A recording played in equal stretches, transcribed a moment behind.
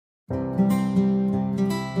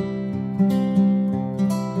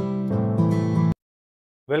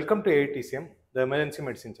Welcome to AETCM, the emergency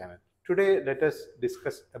medicine channel. Today, let us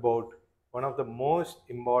discuss about one of the most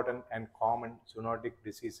important and common zoonotic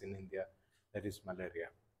disease in India, that is malaria.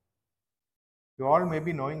 You all may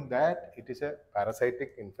be knowing that it is a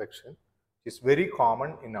parasitic infection, which is very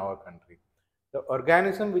common in our country. The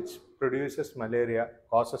organism which causes malaria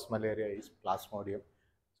is Plasmodium.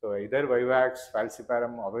 So either Vivax,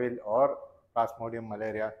 Falciparum, Ovale or Plasmodium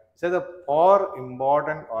malaria. These are the four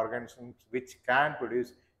important organisms which can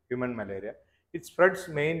produce human malaria. It spreads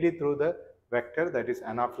mainly through the vector, that is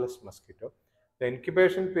Anopheles mosquito. The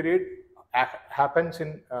incubation period happens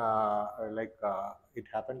in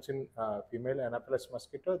female Anopheles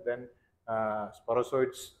mosquito. Then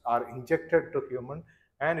sporozoites are injected to human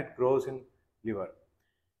and it grows in liver.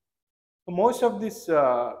 So most of these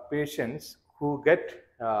patients who get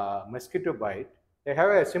mosquito bite, they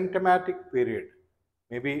have a symptomatic period.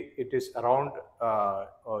 Maybe it is around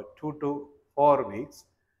 2 to 4 weeks.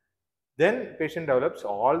 Then patient develops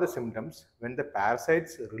all the symptoms when the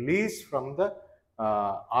parasites release from the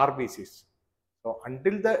RBCs. So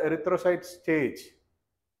until the erythrocyte stage,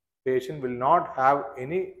 patient will not have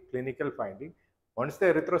any clinical finding. Once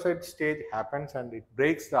the erythrocyte stage happens and it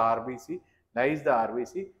breaks the RBC, lyes the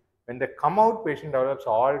RBC, when they come out, patient develops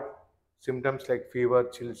all symptoms like fever,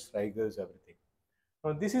 chills, rigors, everything.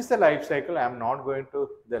 Now this is the life cycle. I am not going to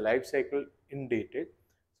the life cycle in detail.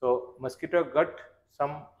 So mosquito gut,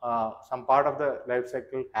 some part of the life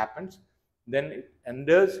cycle happens, then it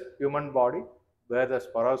enters human body where the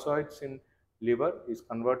sporozoites in liver is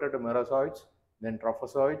converted to merozoites, then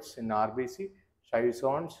trophozoites in RBC,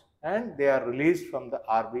 schizons, and they are released from the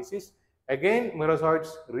RBCs. Again, merozoites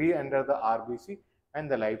re-enter the RBC and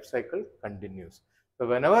the life cycle continues. So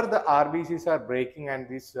whenever the RBCs are breaking and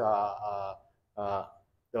this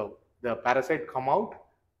the parasite come out,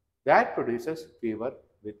 that produces fever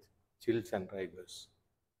with chills and rigors.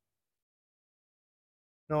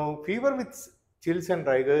 Now, fever with chills and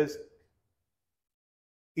rigors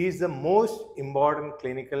is the most important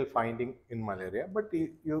clinical finding in malaria, but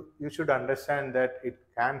you should understand that it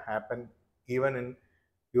can happen even in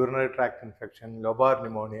urinary tract infection, lobar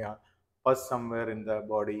pneumonia, pus somewhere in the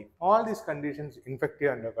body. All these conditions,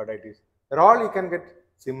 infective endocarditis, they're all you can get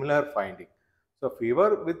similar finding. So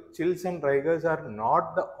fever with chills and rigors are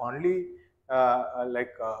not the only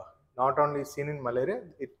not only seen in malaria,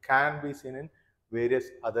 it can be seen in various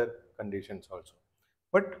other conditions also.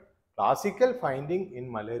 But classical finding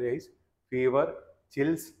in malaria is fever,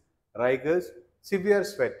 chills, rigors, severe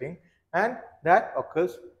sweating, and that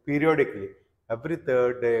occurs periodically, every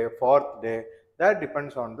third day, fourth day. That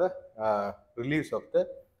depends on the release of the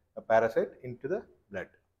parasite into the blood.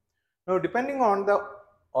 Now, depending on the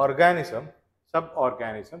organism,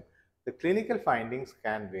 suborganism, the clinical findings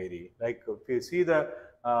can vary. Like if you see the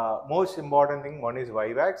most important thing, one is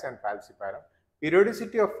Vivax and Falciparum.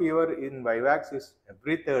 Periodicity of fever in Vivax is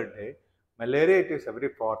every third day. Malaria, it is every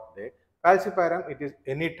fourth day. Falciparum, it is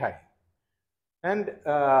any time. And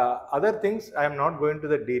other things, I am not going to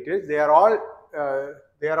the details. They are all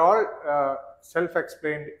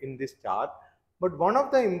self-explained in this chart. But one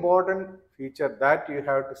of the important feature that you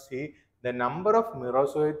have to see, the number of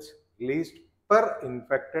merozoites released per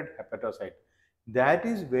infected hepatocyte. That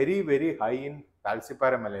is very, very high in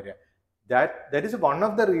Falciparum malaria. That is one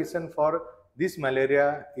of the reason for this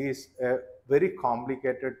malaria is a very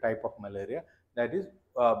complicated type of malaria. That is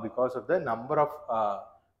because of the number of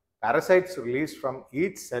parasites released from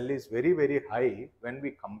each cell is very, very high when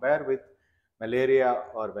we compare with malaria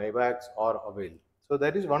or Vivax or Ovale. So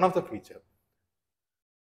that is one of the features.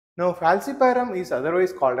 Now, Falciparum is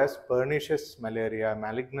otherwise called as pernicious malaria,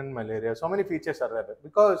 malignant malaria. So many features are there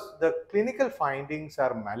because the clinical findings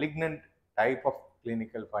are malignant type of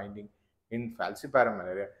clinical finding in Falciparum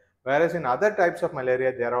malaria. Whereas in other types of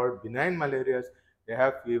malaria, they are all benign malarias. They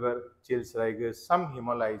have fever, chills, rigors, some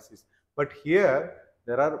hemolysis. But here,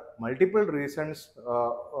 there are multiple reasons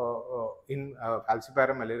in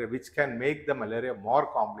Falciparum malaria which can make the malaria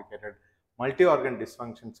more complicated. Multi-organ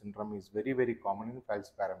dysfunction syndrome is very, very common in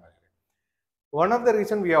Falciparum malaria. One of the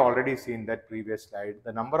reasons we have already seen that previous slide,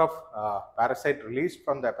 the number of parasite released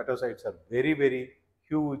from the hepatocytes are very, very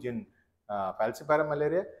huge in Falciparum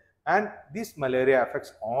malaria, and this malaria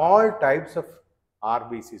affects all types of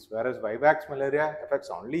RBCs, whereas Vivax malaria affects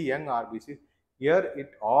only young RBCs. Here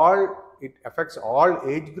it affects all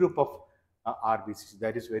age group of RBCs.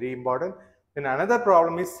 That is very important. Then another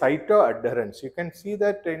problem is cytoadherence. You can see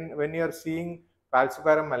that when you are seeing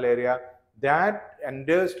Falciparum malaria, that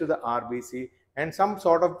enters to the RBC and some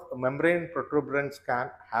sort of membrane protuberance can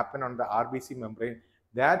happen on the RBC membrane.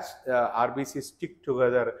 that RBCs stick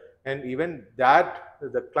together, and even that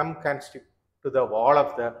the clump can stick to the wall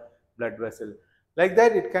of the blood vessel. Like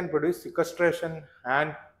that, it can produce sequestration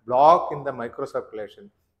and block in the microcirculation.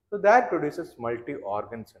 So that produces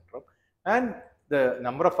multi-organ syndrome, and the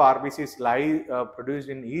number of RBCs produced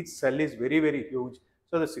in each cell is very huge.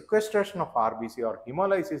 So the sequestration of RBC or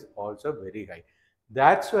hemolysis is also very high.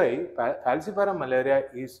 That's why falciparum malaria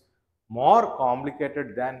is more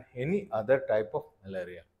complicated than any other type of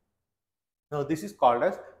malaria. Now, this is called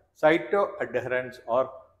as cytoadherence or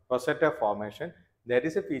rosetta formation. That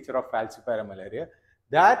is a feature of falciparum malaria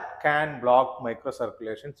that can block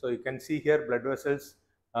microcirculation. So, you can see here blood vessels,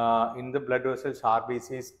 in the blood vessels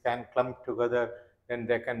RBCs can clump together, then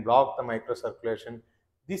they can block the microcirculation.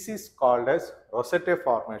 This is called as rosetta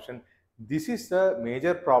formation. This is the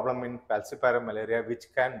major problem in falciparum malaria, which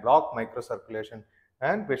can block microcirculation,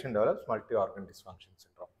 and patient develops multi-organ dysfunction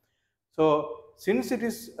syndrome. So, since it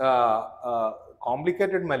is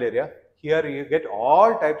complicated malaria, here you get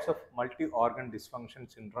all types of multi-organ dysfunction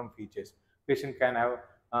syndrome features. Patient can have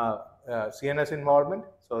CNS involvement,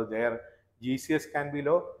 so their GCS can be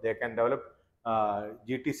low. They can develop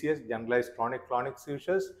GTCS, generalized clonic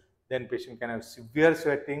seizures. Then patient can have severe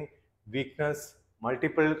sweating, weakness,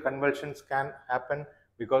 multiple convulsions can happen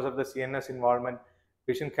because of the CNS involvement.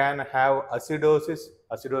 Patient can have acidosis.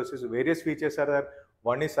 Various features are there.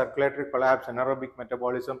 One is circulatory collapse, anaerobic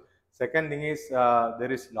metabolism. Second thing is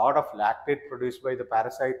there is lot of lactate produced by the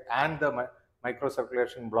parasite and the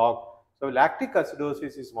microcirculation block. So lactic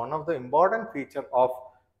acidosis is one of the important feature of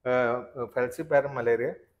falciparum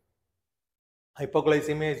malaria.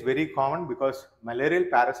 Hypoglycemia is very common because malarial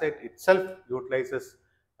parasite itself utilizes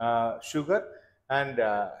sugar, and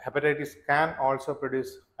hepatitis can also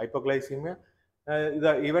produce hypoglycemia.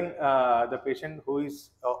 The patient who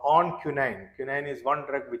is on quinine is one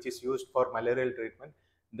drug which is used for malarial treatment.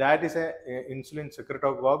 That is a insulin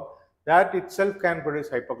secretagogue that itself can produce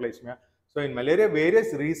hypoglycemia. So in malaria,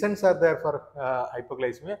 various reasons are there for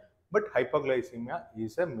hypoglycemia, but hypoglycemia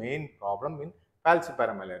is a main problem in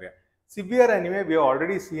falciparum malaria. Severe anemia, we have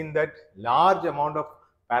already seen that large amount of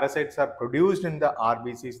parasites are produced in the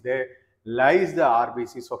RBCs. They lyse the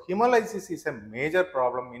RBCs. So hemolysis is a major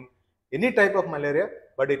problem in any type of malaria,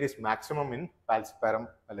 but it is maximum in falciparum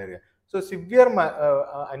malaria. So severe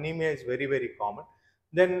anemia is very common.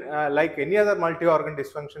 Then like any other multi-organ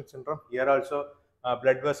dysfunction syndrome, here also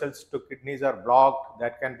blood vessels to kidneys are blocked.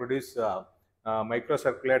 That can produce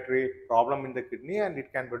microcirculatory problem in the kidney, and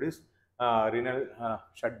it can produce renal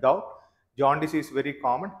shutdown. Jaundice is very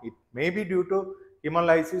common. It may be due to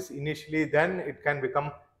hemolysis initially, then it can become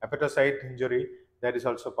hepatocyte injury. That is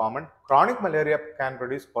also common. Chronic malaria can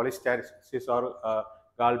produce cholestasis or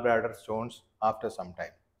gallbladder stones after some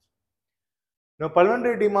time. Now,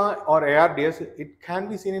 pulmonary edema or ARDS, it can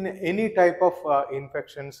be seen in any type of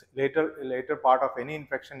infections. Later part of any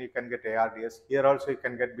infection, you can get ARDS. Here also you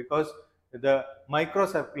can get, because the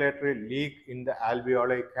microcirculatory leak in the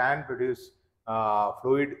alveoli can produce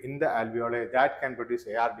fluid in the alveoli that can produce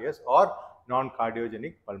ARDS or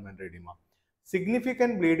non-cardiogenic pulmonary edema.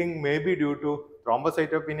 Significant bleeding may be due to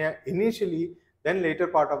thrombocytopenia initially, then later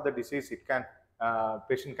part of the disease, it can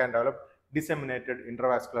patient can develop disseminated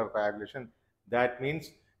intravascular coagulation. That means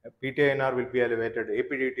PTINR will be elevated,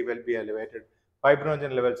 APDT will be elevated,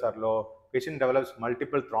 fibrinogen levels are low, patient develops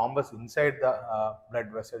multiple thrombus inside the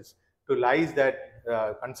blood vessels. To lyse that,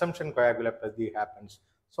 consumption coagulopathy happens.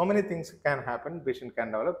 So many things can happen, patient can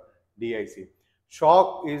develop DIC.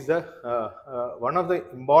 Shock is the one of the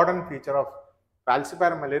important feature of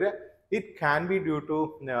falciparum malaria. It can be due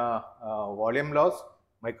to volume loss,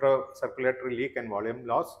 microcirculatory leak and volume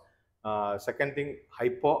loss. Second thing,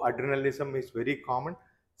 hypoadrenalism is very common.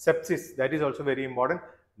 Sepsis, that is also very important.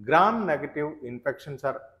 Gram-negative infections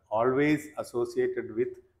are always associated with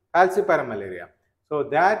falciparum malaria. So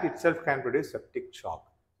that itself can produce septic shock.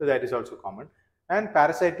 So that is also common. And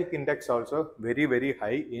parasitic index also very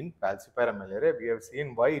high in falciparum malaria. We have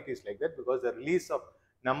seen why it is like that, because the release of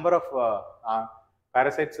number of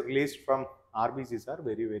parasites released from RBCs are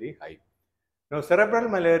very high. Now, cerebral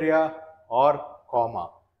malaria or coma,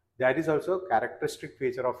 that is also characteristic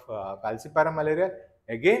feature of falciparum malaria.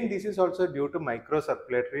 Again, this is also due to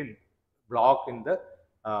microcirculatory block in the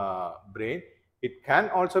brain. It can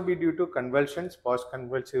also be due to convulsions,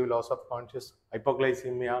 post-convulsive loss of consciousness,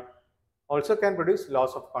 hypoglycemia, also can produce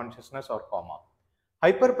loss of consciousness or coma.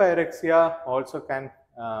 Hyperpyrexia also can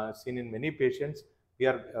seen in many patients. We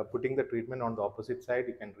are putting the treatment on the opposite side.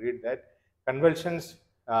 You can read that. Convulsions,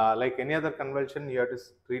 like any other convulsion, you have to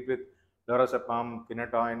treat with lorazepam,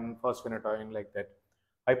 phenytoin, phosphenotoin, like that.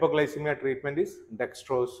 Hypoglycemia treatment is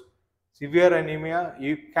dextrose. severe anemia,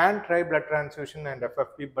 you can try blood transfusion and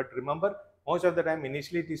FFP, but remember, most of the time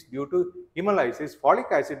initially it is due to hemolysis.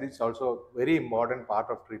 Folic acid is also a very important part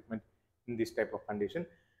of treatment in this type of condition.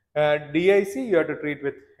 DIC you have to treat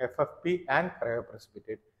with FFP and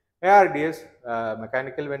cryoprecipitate. ARDS,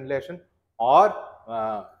 mechanical ventilation or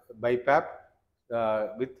BiPAP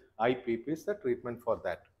with IPP is the treatment for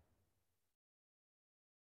that.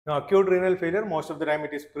 Now, acute renal failure, most of the time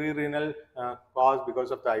it is pre-renal cause because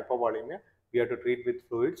of the hypovolemia. We have to treat with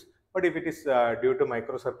fluids. But if it is due to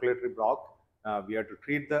microcirculatory block, we have to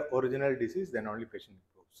treat the original disease, then only patient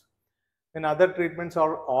improves. And other treatments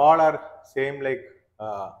are all are same like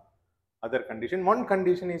other condition. One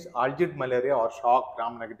condition is algid malaria or shock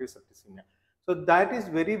gram-negative septicemia. So that is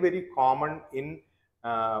very, very common in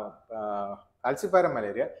falciparum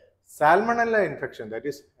malaria. Salmonella infection, that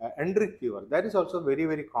is endrick fever, that is also very,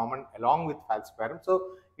 very common along with falciparum.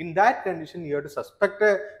 So in that condition, you have to suspect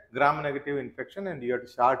a gram-negative infection and you have to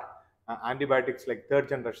start antibiotics like third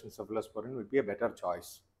generation cephalosporin would be a better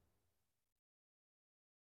choice.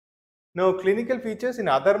 Now, clinical features in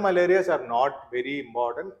other malarias are not very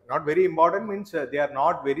important. Not very important means they are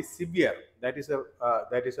not very severe. That is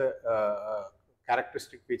a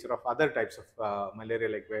characteristic feature of other types of malaria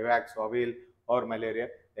like Vivax, Ovale, or malaria.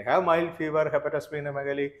 They have mild fever,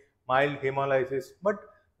 hepatosplenomegaly, mild hemolysis, but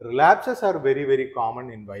relapses are very, very common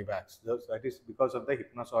in Vivax. That is because of the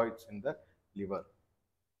hypnozoids in the liver.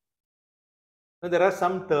 Now, there are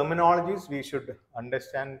some terminologies we should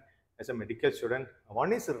understand as a medical student.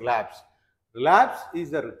 One is relapse. Relapse is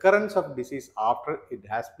the recurrence of disease after it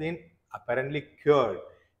has been apparently cured.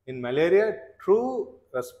 In malaria, true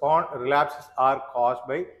relapses are caused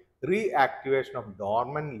by reactivation of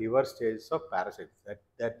dormant liver stages of parasites.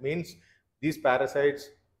 That means these parasites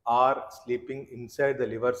are sleeping inside the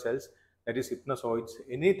liver cells, that is hypnozoids.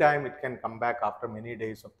 Anytime it can come back after many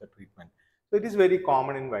days of the treatment. So it is very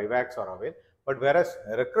common in Vivax or Ovale. But whereas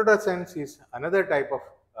recrudescence is another type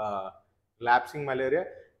of relapsing malaria,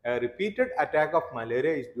 a repeated attack of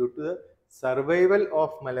malaria is due to the survival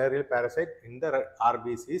of malarial parasite in the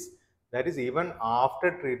RBCs. That is, even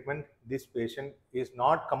after treatment, this patient is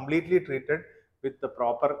not completely treated with the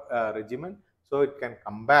proper regimen, so it can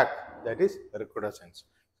come back. That is recrudescence.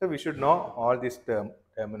 So we should know all these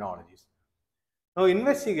terminologies. Now,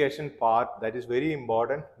 investigation part, that is very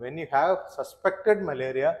important. When you have suspected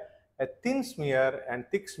malaria, a thin smear and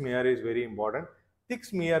thick smear is very important. Thick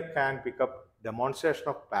smear can pick up demonstration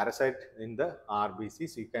of parasite in the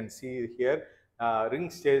RBCs. You can see here ring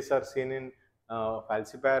stages are seen in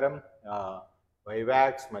falciparum,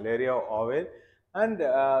 Vivax, malaria, Ovale, and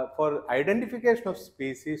for identification of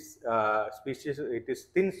species, it is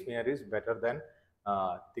thin smear is better than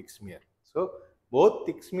thick smear. So both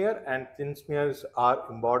thick smear and thin smears are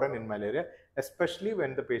important in malaria, especially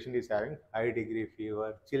when the patient is having high degree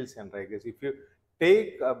fever, chills and rigors. If you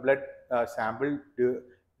take a blood sample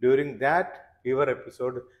during that fever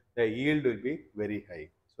episode, the yield will be very high.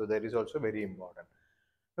 So that is also very important.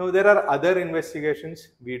 Now there are other investigations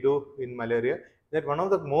we do in malaria. That one of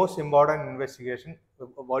the most important investigation,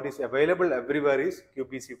 what is available everywhere is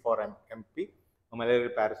QPC4MP, a malarial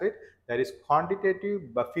parasite. There is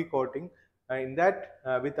quantitative Buffy coating. In that,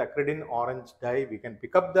 with acridine orange dye, we can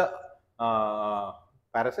pick up the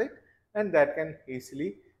parasite and that can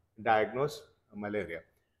easily diagnose malaria.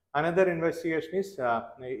 Another investigation is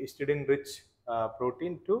histidine-rich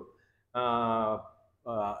protein 2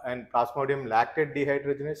 and Plasmodium lactate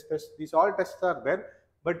dehydrogenase test. These all tests are there,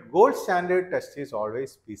 but gold standard test is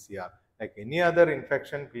always PCR. Like any other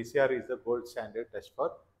infection, PCR is the gold standard test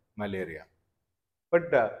for malaria.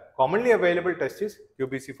 But commonly available test is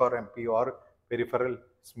QBC4MP or peripheral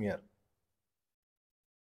smear.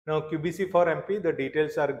 Now QBC4MP, the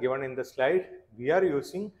details are given in the slide. We are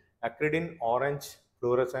using acridine orange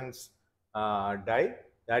fluorescence dye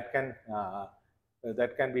that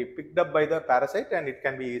can be picked up by the parasite and it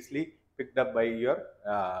can be easily picked up by your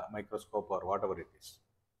microscope or whatever it is.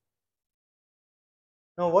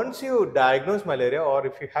 Now once you diagnose malaria or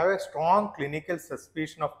if you have a strong clinical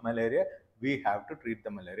suspicion of malaria, we have to treat the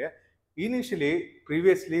malaria.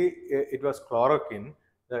 Previously it was chloroquine.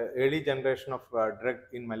 The early generation of drug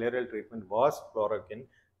in malarial treatment was chloroquine.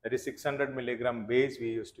 That is 600 milligram base we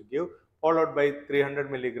used to give, followed by 300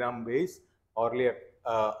 milligram base orally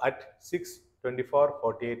at 6, 24,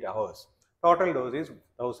 48 hours. Total dose is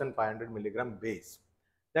 1500 milligram base.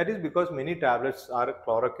 That is because many tablets are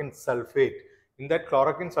chloroquine sulfate. In that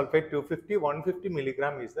chloroquine sulfate 250, 150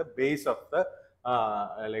 milligram is the base of the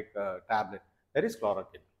tablet. That is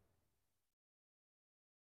chloroquine.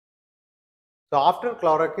 So after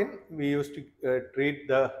chloroquine, we used to treat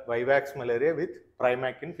the Vivax malaria with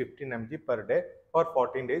Primaquine 15 mg per day for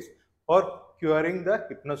 14 days for curing the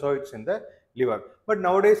hypnozoids in the liver. But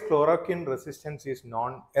nowadays chloroquine resistance is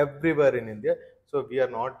known everywhere in India, so we are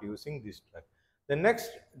not using this drug. The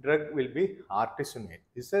next drug will be artesunate.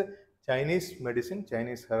 This is a Chinese medicine,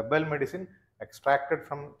 Chinese herbal medicine extracted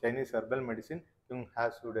from Chinese herbal medicine. It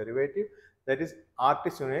has two derivative, that is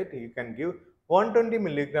artesunate. You can give 120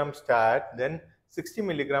 milligram stat, then 60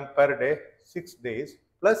 milligram per day, 6 days,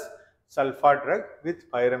 plus sulfa drug with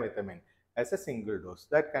pyrimethamine as a single dose.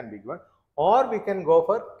 That can be given. Or we can go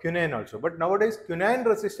for quinine also. But nowadays quinine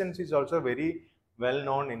resistance is also very well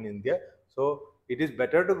known in India. So it is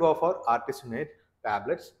better to go for artesunate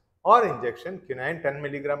tablets or injection quinine 10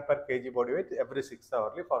 milligram per kg body weight every 6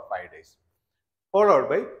 hourly for 5 days. Followed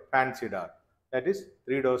by Fansidar. That is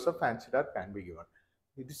 3 doses of Fansidar can be given.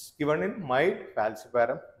 It is given in mild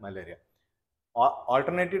falciparum malaria.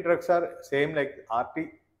 Alternative drugs are same like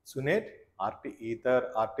artesunate,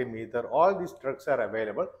 artemether, artemether. All these drugs are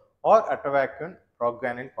available. Or atovaquone,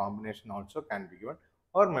 proguanil combination also can be given.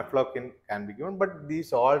 Or mefloquine can be given. But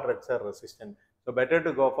these all drugs are resistant. So better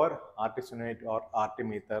to go for artesunate or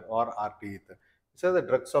artemether or arteether. These are the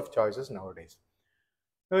drugs of choices nowadays.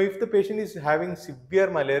 Now, if the patient is having severe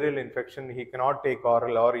malarial infection, he cannot take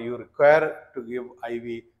oral or you require to give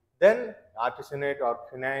IV, then artesunate or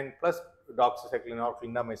quinine plus doxycycline or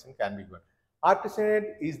clindamycin can be given.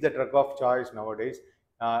 Artesunate is the drug of choice nowadays,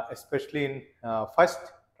 especially in first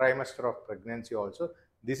trimester of pregnancy also.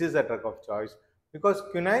 This is the drug of choice because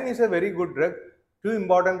quinine is a very good drug. Two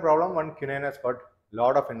important problem: one, quinine has got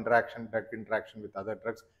lot of drug interaction with other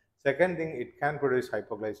drugs. Second thing, it can produce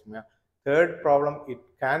hypoglycemia. Third problem, it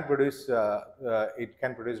can produce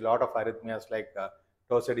lot of arrhythmias like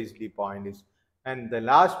Torsades de Pointes. And the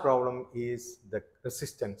last problem is the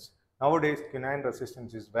resistance. Nowadays, quinine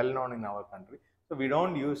resistance is well known in our country, so we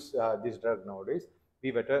don't use this drug nowadays.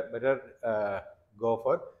 We better go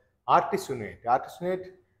for artesunate. Artesunate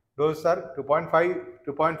doses are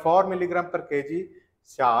 2.4 milligram per kg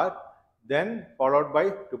start, then followed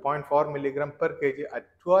by 2.4 milligram per kg at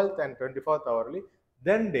 12th and 24th hourly,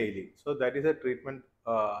 then daily. So that is a treatment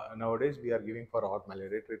nowadays we are giving for our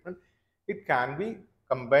malaria treatment. It can be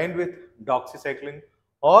combined with doxycycline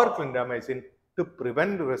or clindamycin to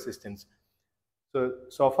prevent resistance.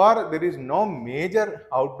 So far there is no major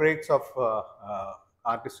outbreaks of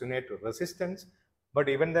artesunate resistance, but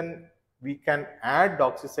even then we can add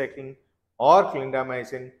doxycycline or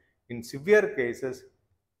clindamycin in severe cases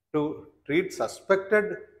to treat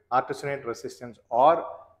suspected artesunate resistance or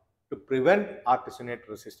to prevent artesunate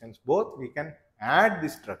resistance. Both we can add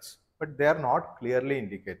these drugs, but they are not clearly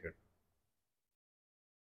indicated.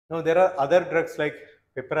 Now there are other drugs like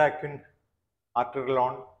piperacin,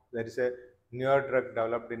 arterilon. There is a newer drug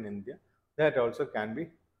developed in India that also can be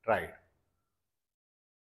tried.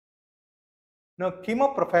 Now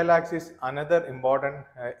chemoprophylaxis is another important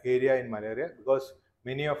area in malaria because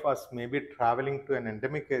many of us may be traveling to an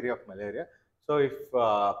endemic area of malaria. So if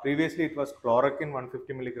previously it was chloroquine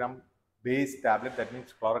 150 milligram base tablet, that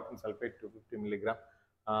means chloroquine sulfate 250 milligram,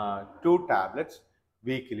 2 tablets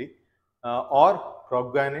weekly, or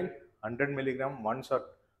proguanil 100 milligram once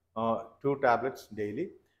or 2 tablets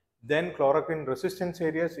daily. Then chloroquine resistance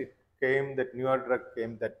areas, it came that newer drug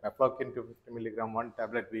came that mefloquine 250 milligram 1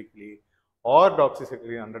 tablet weekly, or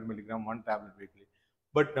doxycycline 100 milligram 1 tablet weekly.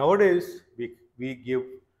 But nowadays we give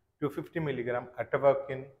 250 milligram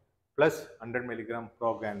atovaquone plus 100 milligram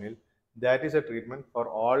proguanil. That is a treatment for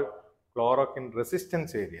all chloroquine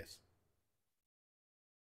resistance areas.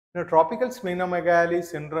 Now, tropical splenomegaly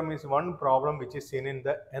syndrome is one problem which is seen in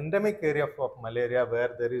the endemic area of malaria,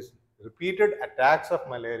 where there is repeated attacks of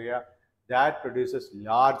malaria that produces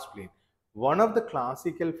large spleen. One of the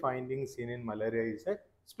classical findings seen in malaria is a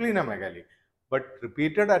splenomegaly. But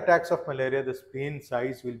repeated attacks of malaria, the spleen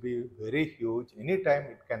size will be very huge. Anytime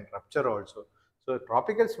it can rupture also. So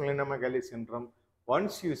tropical splenomegaly syndrome,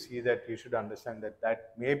 once you see that, you should understand that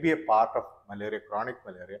that may be a part of malaria, chronic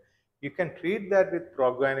malaria. You can treat that with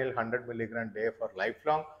proguanil 100 milligram day for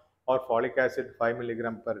lifelong, or folic acid 5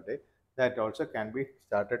 milligram per day. That also can be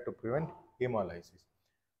started to prevent hemolysis.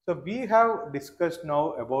 So we have discussed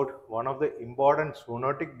now about one of the important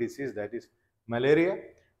zoonotic disease, that is malaria.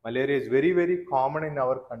 Malaria is very common in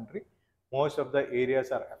our country. Most of the areas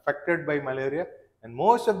are affected by malaria, and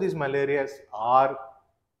most of these malarias are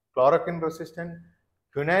chloroquine resistant,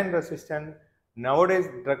 quinine resistant. Nowadays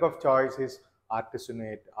drug of choice is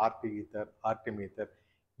artesunate, arteether, artemether.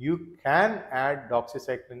 You can add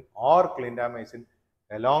doxycycline or clindamycin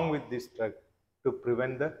along with this drug to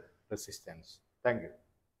prevent the resistance. Thank you.